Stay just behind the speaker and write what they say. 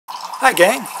Hi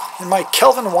gang! In my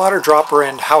Kelvin Water Dropper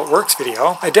and How It Works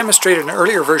video, I demonstrated an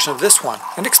earlier version of this one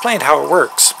and explained how it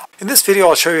works. In this video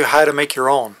I'll show you how to make your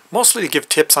own, mostly to give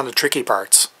tips on the tricky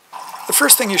parts. The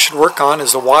first thing you should work on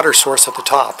is the water source at the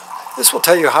top. This will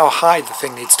tell you how high the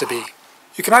thing needs to be.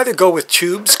 You can either go with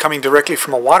tubes coming directly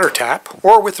from a water tap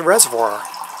or with a reservoir.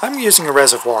 I'm using a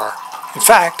reservoir. In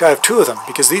fact, I have two of them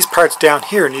because these parts down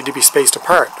here need to be spaced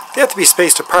apart. They have to be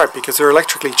spaced apart because they're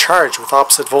electrically charged with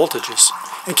opposite voltages,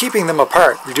 and keeping them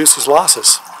apart reduces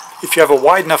losses. If you have a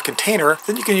wide enough container,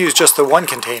 then you can use just the one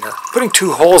container, putting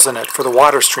two holes in it for the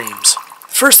water streams.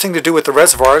 The first thing to do with the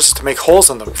reservoirs is to make holes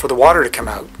in them for the water to come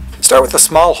out. Start with a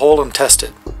small hole and test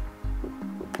it.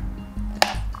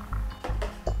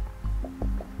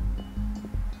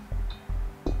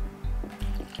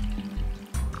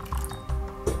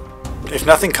 If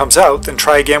nothing comes out, then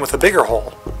try again with a bigger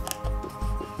hole.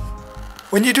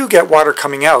 When you do get water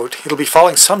coming out, it'll be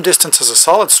falling some distance as a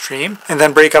solid stream and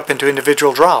then break up into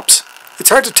individual drops. It's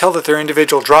hard to tell that they're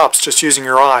individual drops just using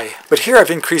your eye, but here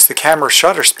I've increased the camera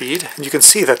shutter speed and you can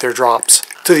see that they're drops.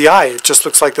 To the eye, it just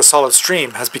looks like the solid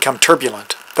stream has become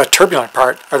turbulent. That turbulent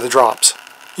part are the drops.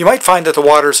 You might find that the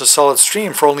water is a solid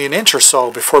stream for only an inch or so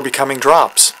before becoming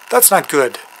drops. That's not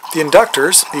good. The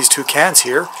inductors, these two cans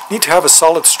here, need to have a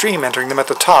solid stream entering them at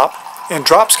the top and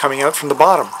drops coming out from the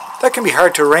bottom. That can be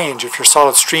hard to arrange if your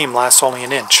solid stream lasts only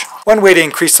an inch. One way to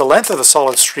increase the length of the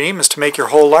solid stream is to make your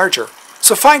hole larger.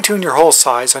 So fine-tune your hole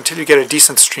size until you get a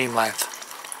decent stream length.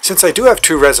 Since I do have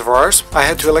two reservoirs, I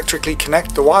had to electrically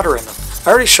connect the water in them. I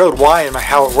already showed why in my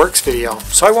How It Works video,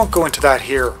 so I won't go into that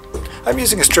here. I'm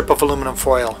using a strip of aluminum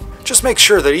foil. Just make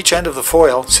sure that each end of the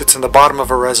foil sits in the bottom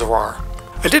of a reservoir.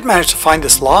 I did manage to find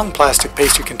this long plastic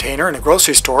pastry container in a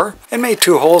grocery store and made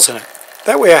two holes in it.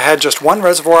 That way I had just one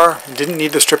reservoir and didn't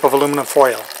need the strip of aluminum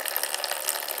foil.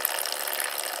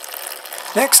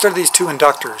 Next are these two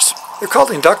inductors. They're called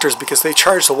inductors because they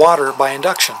charge the water by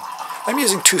induction. I'm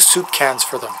using two soup cans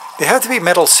for them. They have to be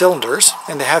metal cylinders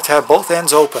and they have to have both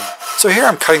ends open. So here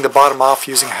I'm cutting the bottom off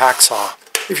using a hacksaw.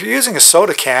 If you're using a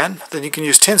soda can, then you can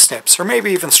use tin snips or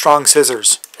maybe even strong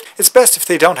scissors. It's best if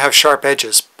they don't have sharp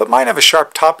edges, but mine have a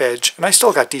sharp top edge and I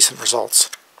still got decent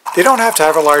results. They don't have to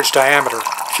have a large diameter.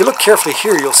 If you look carefully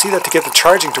here, you'll see that to get the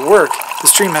charging to work, the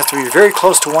stream has to be very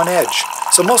close to one edge,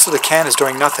 so most of the can is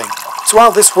doing nothing. So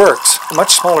while this works, a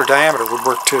much smaller diameter would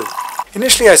work too.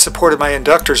 Initially I supported my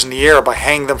inductors in the air by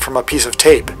hanging them from a piece of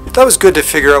tape. That was good to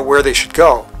figure out where they should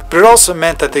go, but it also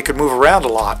meant that they could move around a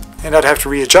lot, and I'd have to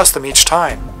readjust them each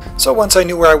time. So once I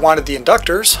knew where I wanted the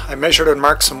inductors, I measured and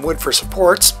marked some wood for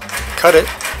supports, cut it,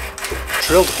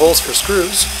 drilled holes for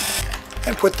screws,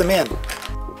 and put them in.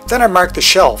 Then I marked the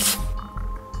shelf,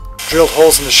 drilled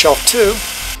holes in the shelf too,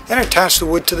 and attached the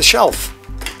wood to the shelf.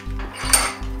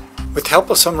 With the help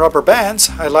of some rubber bands,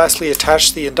 I lastly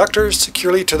attached the inductors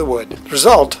securely to the wood. The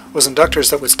result was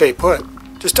inductors that would stay put.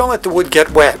 Just don't let the wood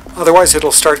get wet, otherwise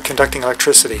it'll start conducting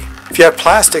electricity. If you have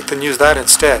plastic, then use that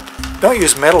instead. Don't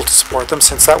use metal to support them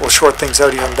since that will short things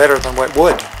out even better than wet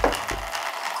wood.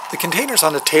 The containers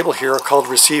on the table here are called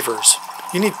receivers.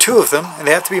 You need two of them and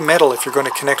they have to be metal if you're going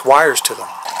to connect wires to them.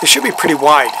 They should be pretty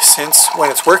wide since, when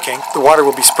it's working, the water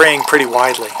will be spraying pretty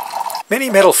widely. Many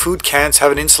metal food cans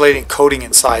have an insulating coating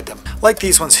inside them, like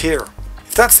these ones here.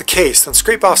 If that's the case, then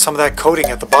scrape off some of that coating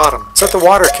at the bottom so that the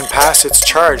water can pass its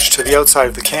charge to the outside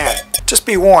of the can. Just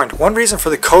be warned, one reason for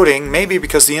the coating may be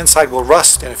because the inside will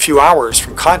rust in a few hours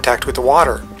from contact with the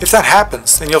water. If that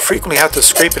happens, then you'll frequently have to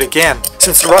scrape it again,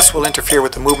 since the rust will interfere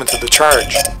with the movement of the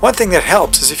charge. One thing that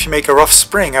helps is if you make a rough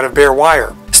spring out of bare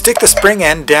wire. Stick the spring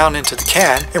end down into the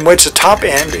can and wedge the top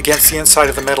end against the inside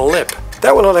of the metal lip.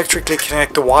 That will electrically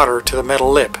connect the water to the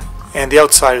metal lip and the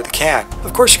outside of the can.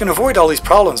 Of course, you can avoid all these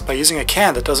problems by using a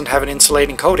can that doesn't have an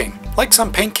insulating coating, like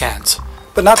some paint cans.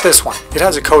 But not this one, it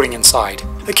has a coating inside.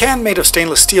 A can made of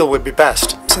stainless steel would be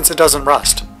best, since it doesn't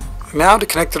rust. Now to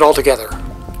connect it all together.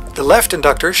 The left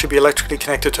inductor should be electrically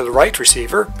connected to the right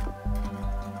receiver,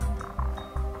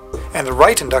 and the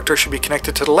right inductor should be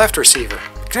connected to the left receiver.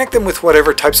 Connect them with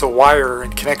whatever types of wire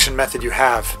and connection method you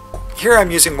have. Here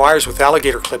I'm using wires with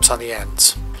alligator clips on the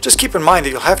ends. Just keep in mind that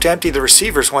you'll have to empty the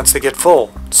receivers once they get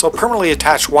full, so permanently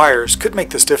attached wires could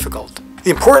make this difficult.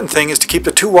 The important thing is to keep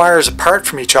the two wires apart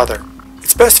from each other.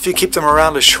 It's best if you keep them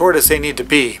around as short as they need to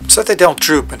be, so that they don't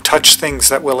droop and touch things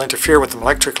that will interfere with them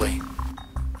electrically.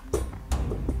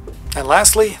 And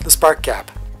lastly, the spark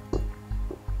gap.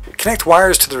 Connect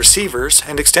wires to the receivers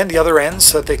and extend the other ends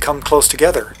so that they come close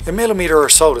together, a millimeter or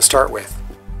so to start with.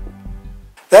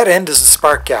 That end is the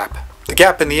spark gap, the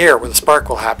gap in the air where the spark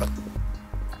will happen.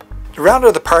 The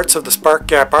rounder the parts of the spark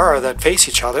gap are that face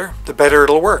each other, the better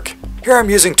it'll work. Here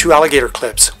I'm using 2 alligator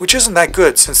clips, which isn't that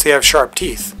good since they have sharp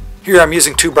teeth. Here I'm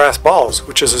using 2 brass balls,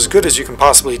 which is as good as you can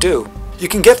possibly do. You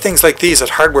can get things like these at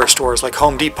hardware stores like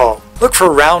Home Depot. Look for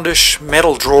roundish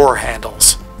metal drawer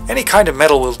handles. Any kind of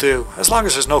metal will do, as long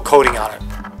as there's no coating on it.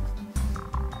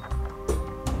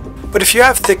 But if you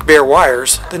have thick bare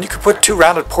wires, then you can put 2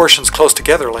 rounded portions close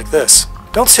together like this.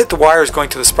 Don't sit the wires going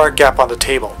to the spark gap on the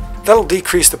table. That'll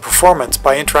decrease the performance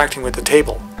by interacting with the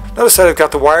table. Notice that I've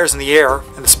got the wires in the air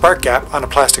and the spark gap on a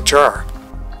plastic jar.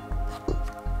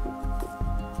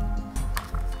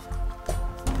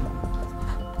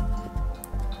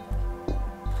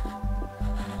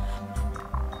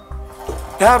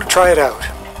 Now to try it out.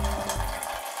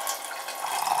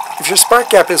 If your spark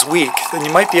gap is weak, then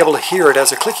you might be able to hear it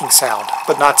as a clicking sound,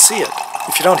 but not see it.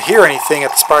 If you don't hear anything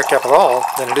at the spark gap at all,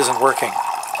 then it isn't working.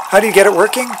 How do you get it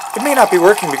working? It may not be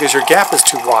working because your gap is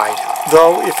too wide,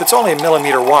 though if it's only 1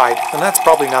 millimeter wide, then that's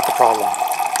probably not the problem.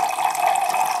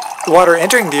 The water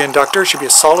entering the inductor should be a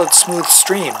solid, smooth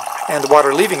stream, and the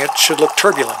water leaving it should look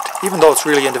turbulent, even though it's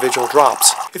really individual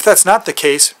drops. If that's not the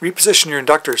case, reposition your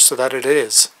inductors so that it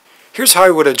is. Here's how I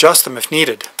would adjust them if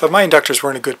needed, but my inductors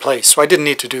were in a good place, so I didn't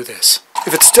need to do this.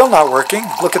 If it's still not working,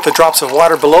 look at the drops of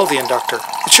water below the inductor.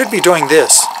 It should be doing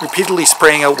this, repeatedly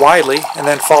spraying out widely and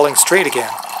then falling straight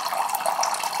again.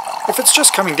 If it's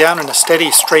just coming down in a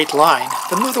steady, straight line,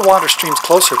 then move the water streams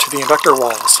closer to the inductor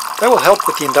walls. That will help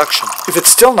with the induction. If it's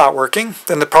still not working,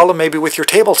 then the problem may be with your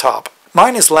tabletop.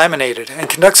 Mine is laminated and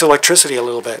conducts electricity a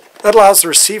little bit. That allows the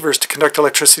receivers to conduct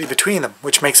electricity between them,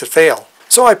 which makes it fail.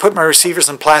 So I put my receivers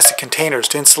in plastic containers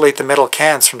to insulate the metal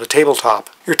cans from the tabletop.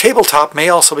 Your tabletop may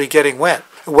also be getting wet.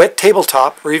 A wet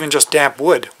tabletop, or even just damp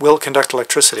wood, will conduct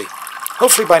electricity.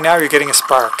 Hopefully by now you're getting a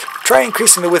spark. Try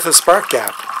increasing the width of the spark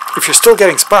gap. If you're still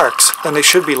getting sparks, then they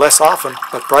should be less often,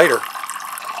 but brighter.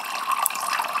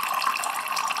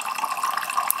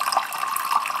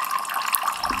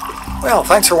 Well,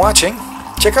 thanks for watching.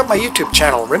 Check out my YouTube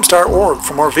channel, rimstar.org,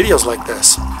 for more videos like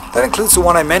this. That includes the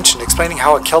one I mentioned explaining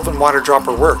how a Kelvin Water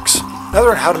Dropper works, another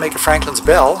on how to make a Franklin's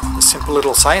Bell, a simple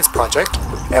little science project,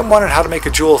 and one on how to make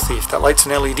a Joule Thief that lights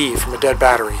an LED from a dead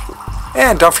battery.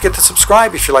 And don't forget to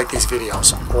subscribe if you like these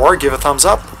videos, or give a thumbs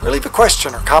up, or leave a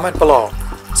question or comment below.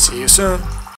 See you soon.